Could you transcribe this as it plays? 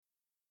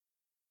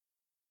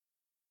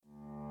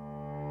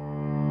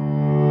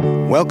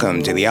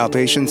Welcome to the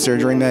Outpatient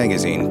Surgery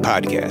Magazine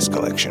podcast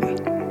collection.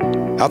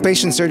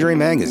 Outpatient Surgery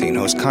Magazine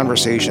hosts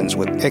conversations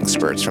with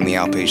experts from the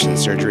outpatient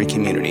surgery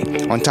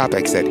community on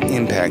topics that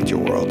impact your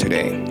world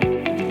today.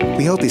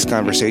 We hope these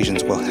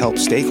conversations will help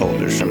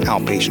stakeholders from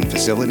outpatient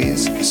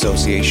facilities,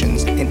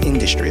 associations, and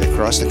industry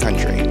across the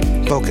country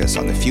focus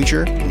on the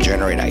future and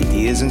generate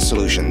ideas and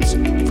solutions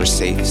for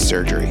safe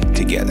surgery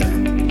together.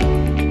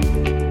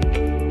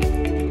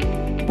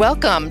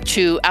 Welcome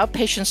to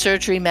Outpatient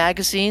Surgery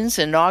Magazine's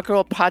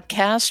inaugural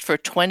podcast for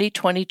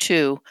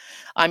 2022.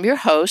 I'm your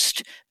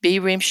host, B.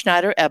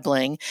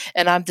 Riemschneider-Ebling,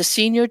 and I'm the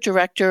Senior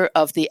Director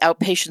of the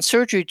Outpatient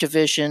Surgery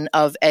Division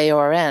of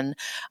ARN.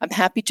 I'm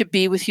happy to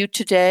be with you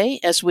today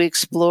as we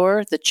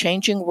explore the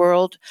changing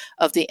world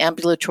of the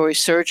Ambulatory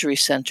Surgery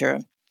Center.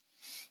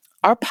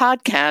 Our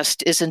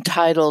podcast is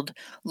entitled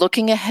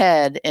Looking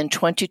Ahead in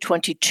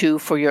 2022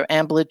 for Your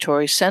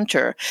Ambulatory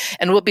Center,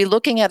 and we'll be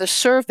looking at a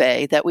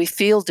survey that we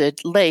fielded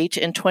late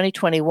in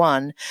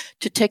 2021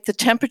 to take the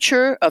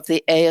temperature of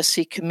the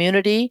ASC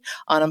community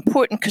on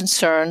important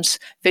concerns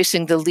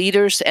facing the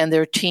leaders and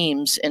their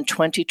teams in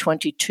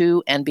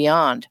 2022 and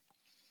beyond.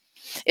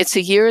 It's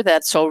a year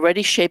that's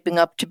already shaping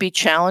up to be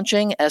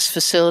challenging as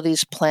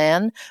facilities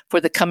plan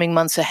for the coming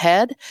months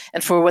ahead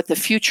and for what the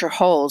future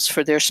holds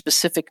for their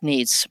specific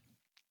needs.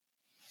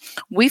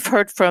 We've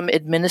heard from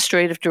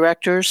administrative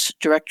directors,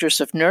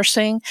 directors of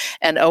nursing,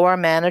 and OR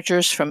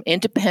managers from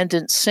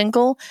independent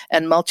single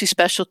and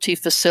multi-specialty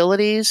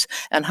facilities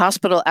and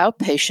hospital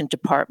outpatient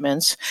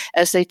departments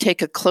as they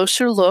take a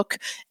closer look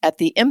at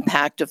the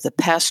impact of the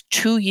past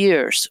 2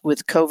 years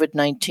with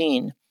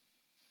COVID-19.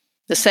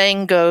 The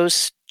saying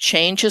goes,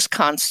 change is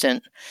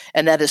constant,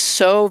 and that is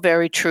so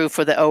very true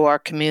for the OR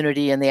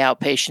community and the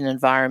outpatient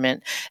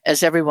environment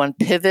as everyone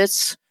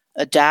pivots,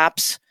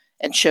 adapts,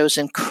 and shows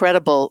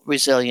incredible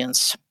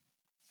resilience.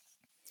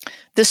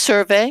 This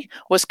survey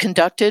was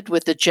conducted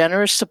with the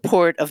generous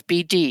support of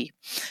BD,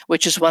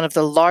 which is one of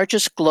the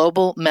largest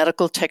global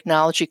medical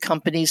technology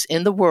companies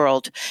in the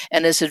world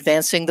and is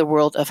advancing the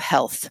world of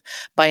health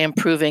by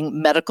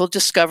improving medical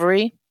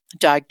discovery,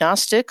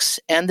 diagnostics,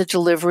 and the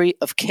delivery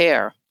of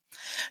care.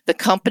 The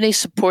company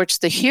supports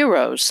the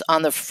heroes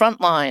on the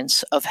front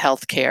lines of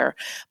healthcare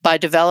by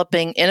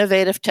developing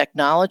innovative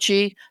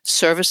technology,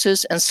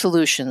 services, and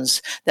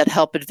solutions that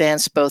help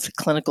advance both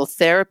clinical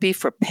therapy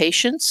for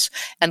patients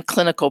and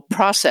clinical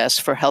process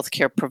for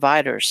healthcare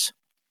providers.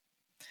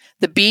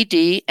 The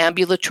BD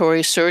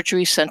Ambulatory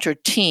Surgery Center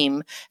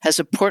team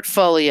has a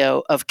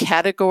portfolio of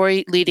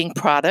category-leading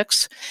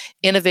products,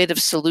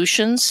 innovative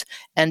solutions,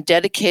 and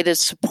dedicated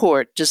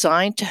support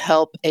designed to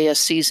help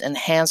ASCs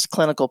enhance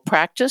clinical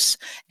practice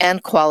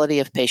and quality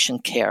of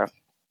patient care.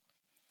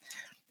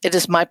 It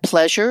is my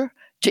pleasure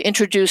to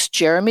introduce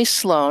Jeremy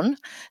Sloan,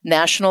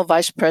 National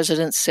Vice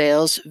President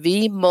Sales,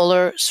 V.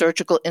 Mueller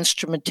Surgical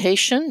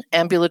Instrumentation,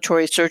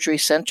 Ambulatory Surgery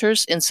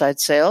Centers, Inside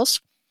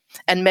Sales,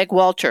 and Meg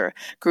Walter,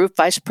 Group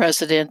Vice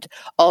President,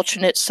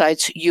 Alternate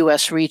Sites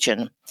U.S.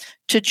 Region,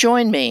 to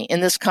join me in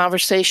this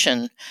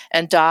conversation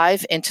and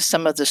dive into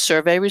some of the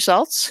survey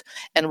results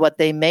and what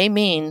they may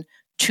mean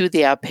to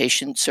the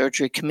outpatient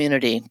surgery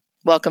community.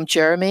 Welcome,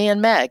 Jeremy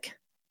and Meg.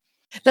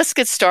 Let's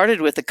get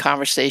started with the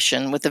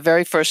conversation with the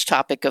very first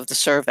topic of the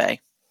survey.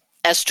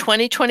 As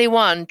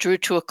 2021 drew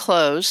to a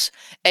close,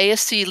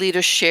 ASC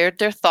leaders shared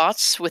their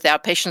thoughts with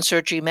Outpatient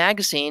Surgery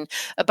Magazine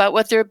about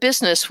what their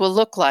business will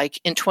look like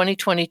in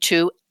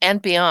 2022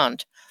 and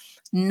beyond.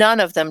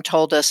 None of them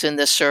told us in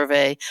this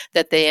survey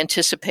that they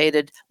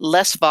anticipated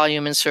less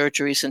volume in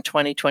surgeries in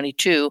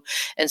 2022,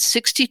 and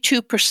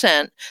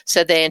 62%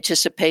 said they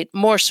anticipate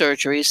more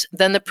surgeries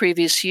than the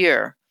previous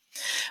year.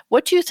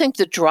 What do you think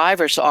the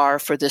drivers are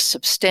for this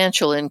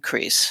substantial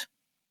increase?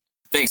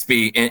 Thanks,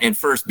 B. And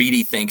first,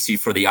 BD thanks you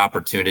for the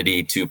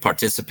opportunity to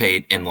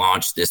participate and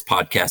launch this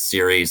podcast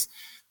series.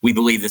 We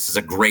believe this is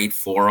a great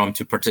forum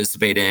to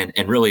participate in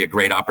and really a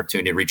great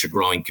opportunity to reach a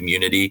growing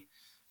community.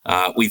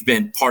 We've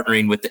been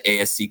partnering with the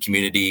ASC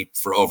community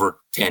for over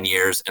 10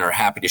 years and are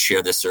happy to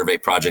share this survey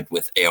project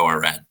with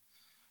ARN.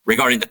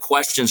 Regarding the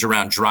questions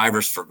around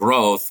drivers for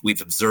growth,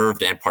 we've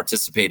observed and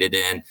participated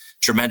in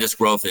tremendous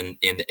growth in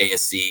the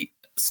ASC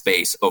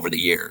space over the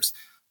years.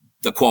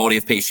 The quality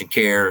of patient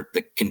care,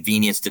 the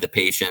convenience to the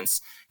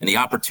patients, and the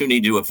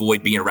opportunity to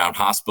avoid being around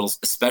hospitals,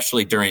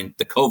 especially during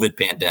the COVID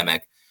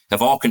pandemic,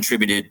 have all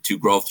contributed to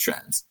growth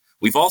trends.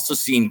 We've also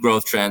seen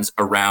growth trends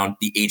around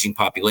the aging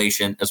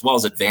population, as well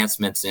as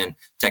advancements in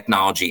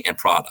technology and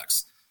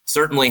products.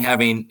 Certainly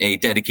having a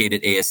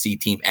dedicated ASC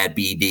team at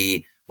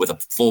BD with a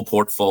full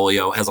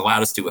portfolio has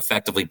allowed us to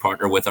effectively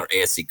partner with our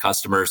ASC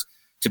customers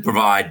to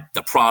provide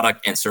the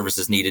product and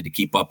services needed to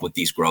keep up with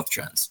these growth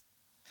trends.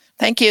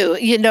 Thank you.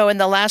 You know, in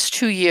the last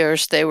 2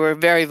 years, they were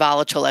very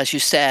volatile, as you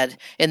said,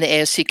 in the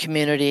ASC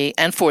community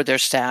and for their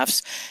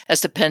staffs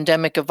as the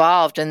pandemic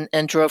evolved and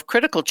drove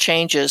critical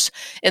changes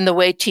in the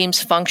way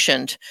teams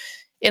functioned.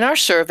 In our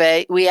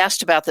survey, we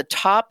asked about the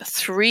top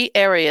 3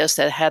 areas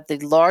that had the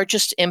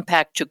largest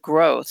impact to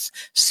growth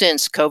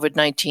since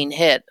COVID-19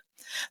 hit.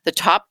 The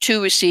top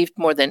two received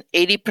more than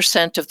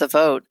 80% of the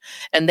vote,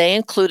 and they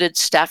included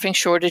staffing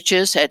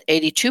shortages at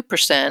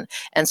 82%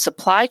 and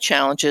supply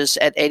challenges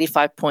at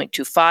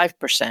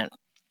 85.25%.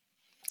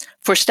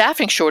 For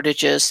staffing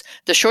shortages,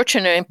 the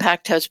short-term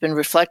impact has been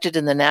reflected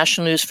in the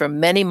national news for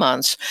many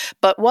months,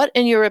 but what,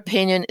 in your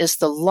opinion, is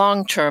the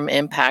long-term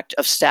impact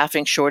of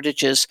staffing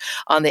shortages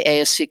on the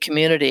ASC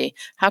community?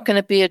 How can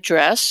it be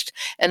addressed?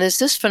 And is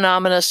this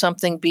phenomena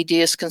something BD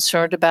is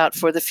concerned about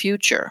for the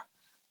future?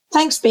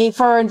 Thanks, B,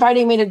 for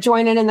inviting me to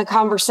join in the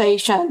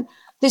conversation.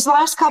 These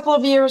last couple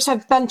of years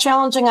have been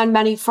challenging on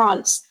many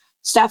fronts.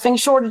 Staffing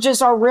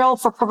shortages are real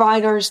for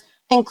providers,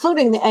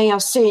 including the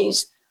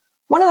ASCs.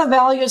 One of the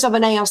values of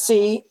an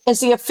ASC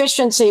is the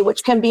efficiency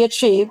which can be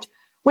achieved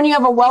when you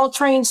have a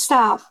well-trained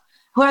staff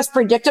who has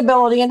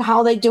predictability in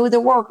how they do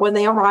the work when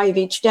they arrive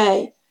each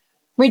day.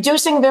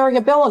 Reducing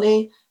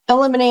variability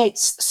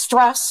eliminates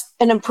stress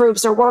and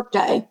improves their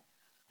workday.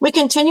 We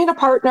continue to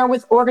partner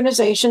with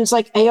organizations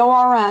like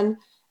AORN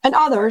and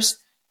others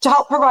to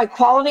help provide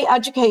quality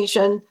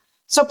education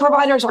so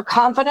providers are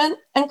confident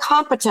and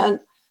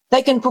competent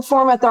they can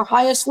perform at their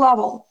highest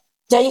level,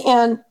 day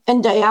in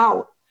and day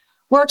out.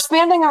 We're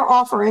expanding our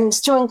offerings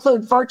to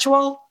include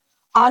virtual,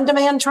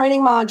 on-demand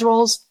training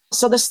modules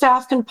so the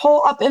staff can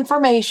pull up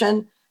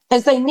information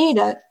as they need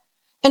it,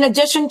 in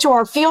addition to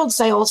our field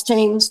sales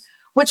teams,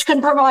 which can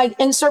provide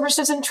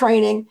in-services and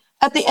training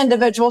at the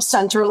individual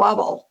center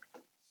level.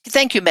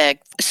 Thank you,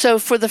 Meg. So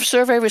for the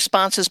survey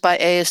responses by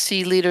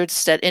ASC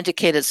leaders that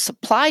indicated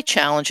supply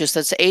challenges,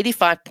 that's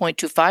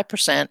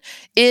 85.25%,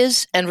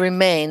 is and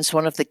remains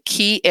one of the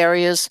key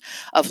areas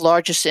of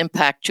largest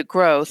impact to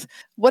growth.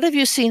 What have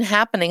you seen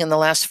happening in the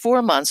last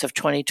 4 months of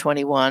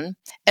 2021?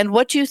 And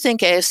what do you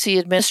think ASC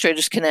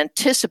administrators can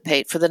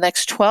anticipate for the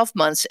next 12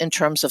 months in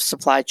terms of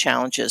supply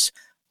challenges?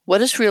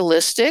 What is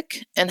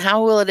realistic, and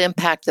how will it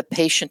impact the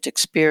patient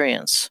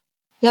experience?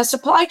 Yeah,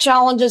 supply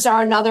challenges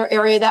are another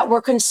area that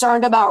we're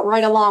concerned about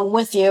right along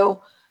with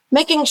you.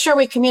 Making sure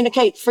we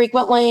communicate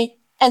frequently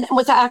and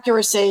with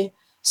accuracy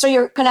so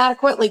you can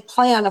adequately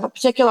plan if a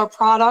particular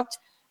product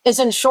is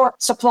in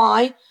short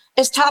supply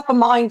is top of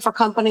mind for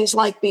companies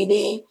like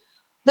BD.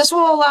 This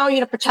will allow you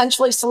to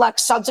potentially select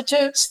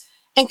substitutes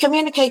and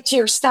communicate to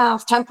your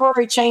staff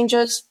temporary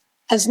changes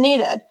as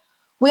needed.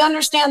 We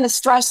understand the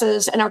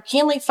stresses and are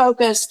keenly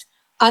focused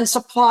on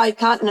supply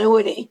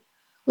continuity.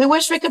 We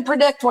wish we could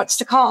predict what's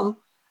to come.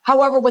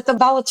 However, with the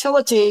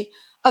volatility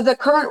of the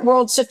current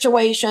world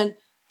situation,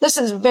 this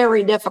is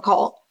very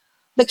difficult.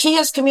 The key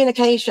is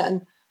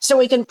communication, so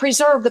we can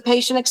preserve the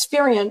patient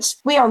experience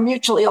we are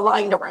mutually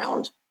aligned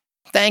around.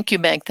 Thank you,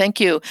 Meg. Thank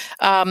you.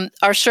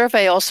 Our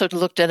survey also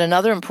looked at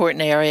another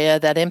important area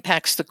that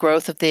impacts the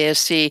growth of the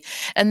ASC,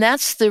 and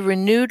that's the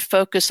renewed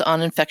focus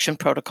on infection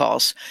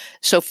protocols.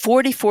 So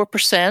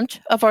 44%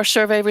 of our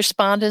survey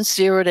respondents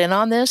zeroed in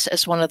on this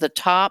as one of the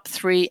top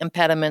 3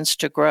 impediments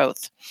to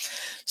growth.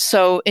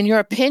 So in your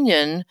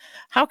opinion,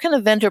 how can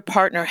a vendor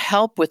partner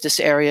help with this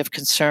area of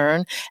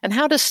concern, and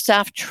how does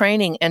staff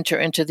training enter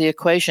into the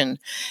equation?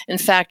 In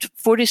fact,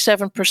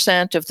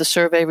 47% of the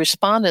survey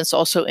respondents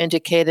also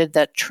indicated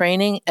that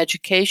training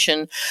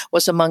education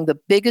was among the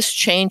biggest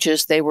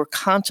changes they were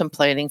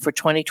contemplating for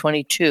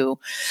 2022.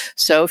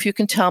 So if you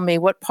can tell me,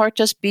 what part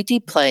does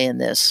BD play in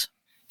this?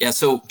 Yeah,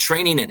 so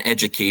training and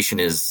education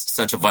is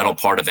such a vital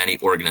part of any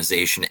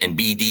organization, and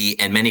BD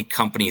and many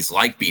companies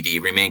like BD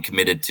remain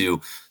committed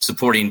to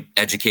supporting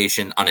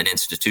education on an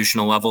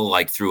institutional level,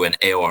 like through an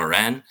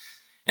AORN,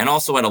 and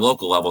also at a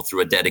local level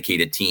through a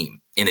dedicated team.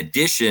 In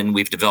addition,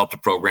 we've developed a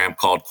program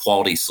called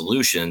Quality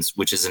Solutions,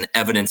 which is an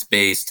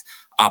evidence-based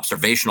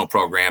observational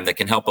program that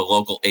can help a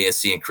local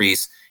ASC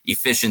increase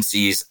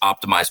efficiencies,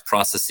 optimize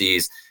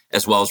processes,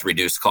 as well as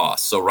reduce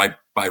costs. So right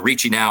by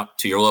reaching out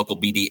to your local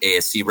BD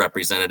ASC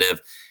representative,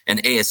 an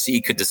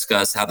ASC could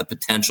discuss how the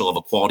potential of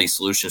a quality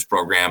solutions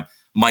program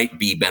might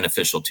be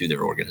beneficial to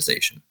their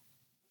organization.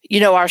 You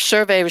know, our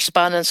survey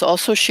respondents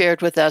also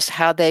shared with us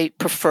how they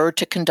prefer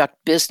to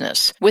conduct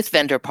business with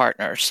vendor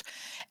partners.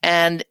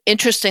 And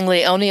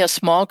interestingly, only a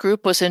small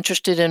group was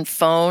interested in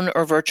phone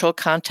or virtual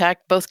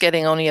contact, both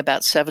getting only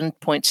about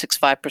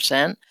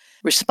 7.65%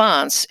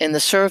 response in the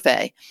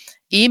survey.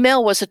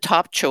 Email was a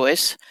top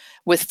choice,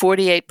 with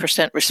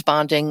 48%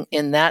 responding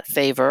in that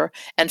favor,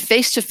 and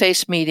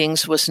face-to-face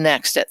meetings was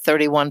next at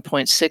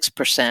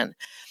 31.6%.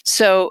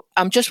 So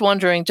I'm just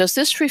wondering, does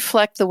this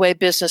reflect the way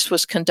business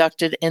was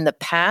conducted in the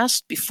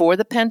past, before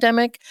the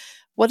pandemic?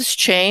 What has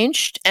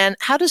changed, and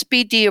how does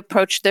BD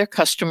approach their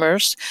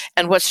customers,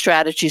 and what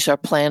strategies are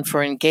planned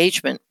for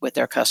engagement with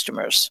their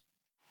customers?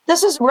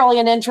 This is really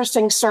an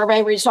interesting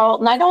survey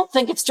result, and I don't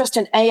think it's just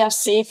an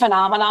ASC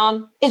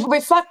phenomenon. It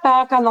reflects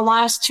back on the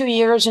last 2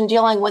 years in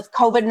dealing with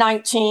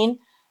COVID-19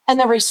 and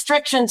the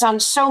restrictions on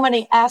so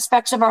many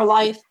aspects of our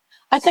life.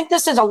 I think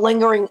this is a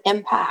lingering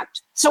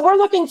impact. So we're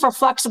looking for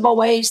flexible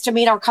ways to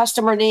meet our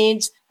customer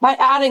needs by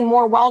adding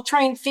more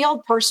well-trained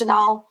field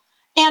personnel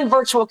and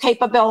virtual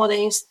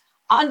capabilities,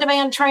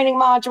 on-demand training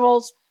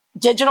modules,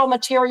 digital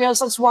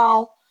materials as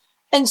well.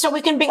 And so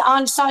we can be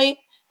on-site,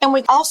 and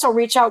we also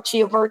reach out to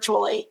you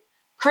virtually.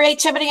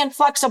 Creativity and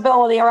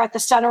flexibility are at the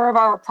center of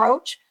our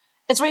approach,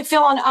 as we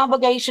feel an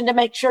obligation to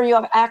make sure you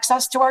have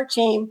access to our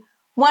team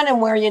when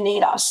and where you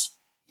need us.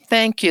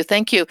 Thank you.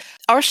 Thank you.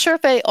 Our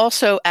survey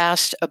also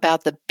asked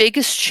about the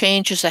biggest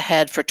changes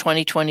ahead for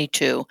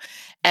 2022.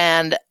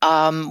 And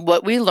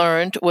what we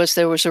learned was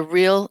there was a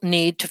real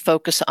need to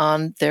focus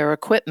on their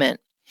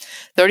equipment.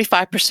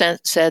 35%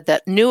 said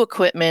that new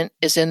equipment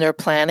is in their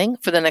planning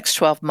for the next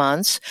 12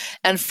 months,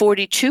 and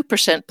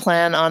 42%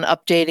 plan on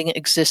updating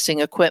existing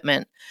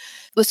equipment.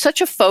 With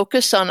such a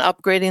focus on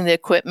upgrading the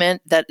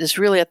equipment that is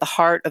really at the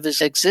heart of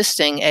his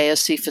existing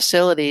ASC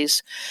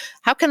facilities,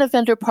 how can a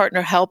vendor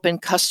partner help in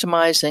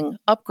customizing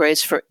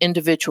upgrades for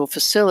individual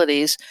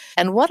facilities?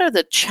 And what are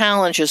the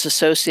challenges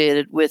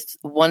associated with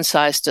one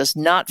size does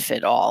not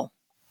fit all?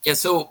 Yeah,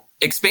 so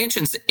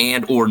expansions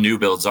and or new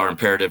builds are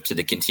imperative to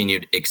the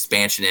continued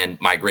expansion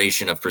and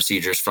migration of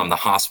procedures from the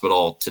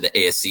hospital to the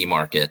ASC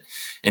market.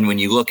 And when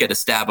you look at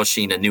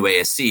establishing a new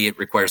ASC, it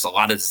requires a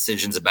lot of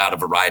decisions about a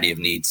variety of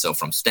needs. So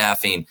from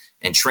staffing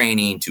and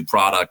training to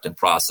product and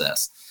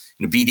process.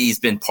 BD has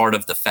been part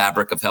of the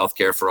fabric of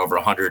healthcare for over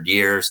 100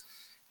 years.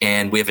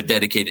 And we have a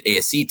dedicated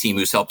ASC team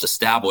who's helped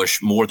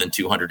establish more than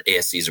 200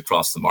 ASCs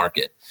across the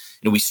market.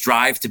 We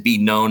strive to be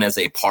known as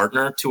a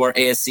partner to our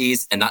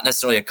ASCs and not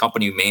necessarily a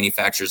company who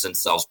manufactures and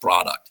sells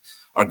product.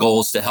 Our goal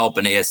is to help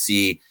an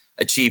ASC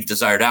achieve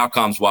desired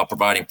outcomes while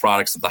providing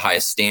products of the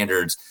highest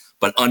standards,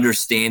 but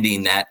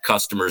understanding that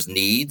customers'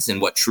 needs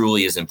and what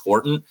truly is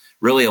important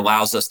really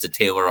allows us to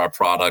tailor our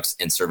products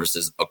and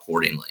services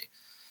accordingly.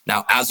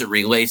 Now, as it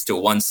relates to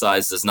one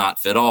size does not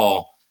fit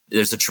all,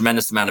 there's a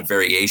tremendous amount of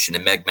variation,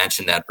 and Meg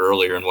mentioned that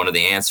earlier in one of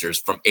the answers,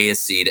 from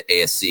ASC to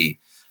ASC.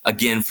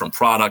 Again, from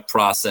product,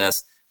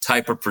 process,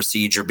 type of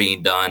procedure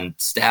being done,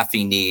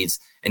 staffing needs,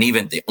 and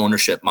even the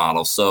ownership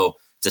model. So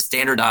to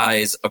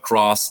standardize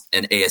across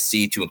an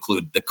ASC to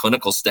include the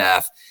clinical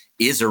staff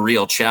is a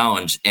real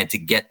challenge. And to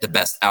get the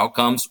best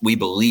outcomes, we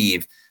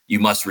believe you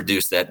must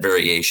reduce that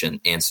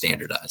variation and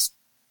standardize.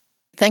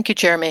 Thank you,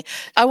 Jeremy.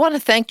 I want to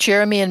thank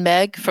Jeremy and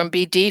Meg from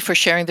BD for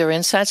sharing their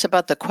insights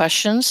about the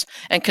questions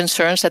and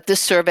concerns that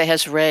this survey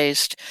has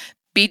raised.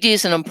 BD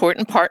is an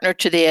important partner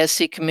to the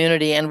ASC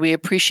community, and we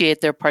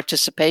appreciate their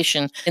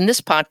participation in this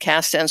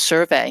podcast and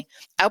survey.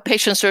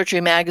 Outpatient Surgery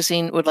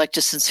Magazine would like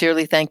to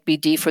sincerely thank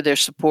BD for their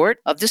support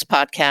of this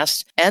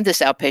podcast and this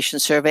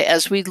outpatient survey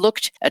as we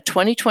looked at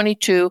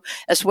 2022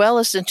 as well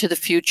as into the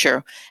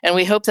future. And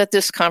we hope that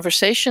this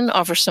conversation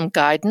offers some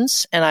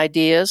guidance and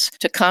ideas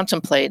to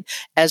contemplate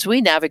as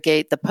we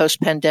navigate the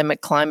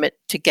post-pandemic climate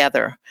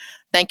together.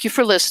 Thank you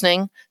for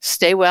listening.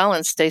 Stay well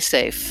and stay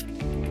safe.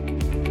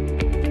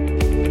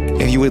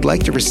 If you would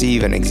like to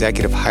receive an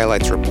executive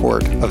highlights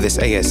report of this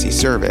ASC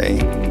survey,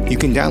 you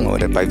can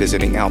download it by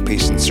visiting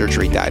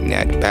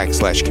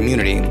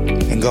outpatientsurgery.net/community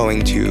and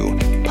going to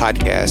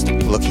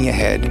podcast Looking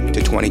Ahead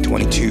to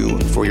 2022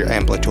 for your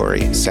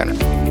ambulatory center.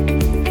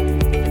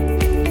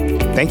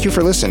 Thank you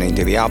for listening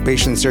to the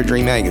Outpatient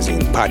Surgery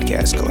Magazine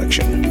podcast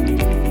collection.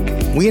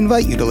 We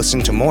invite you to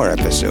listen to more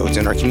episodes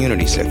in our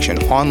community section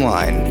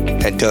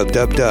online at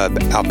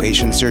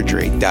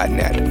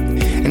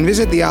www.outpatientsurgery.net and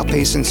visit the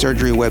Outpatient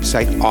Surgery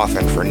website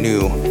often for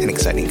new and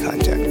exciting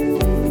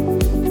content.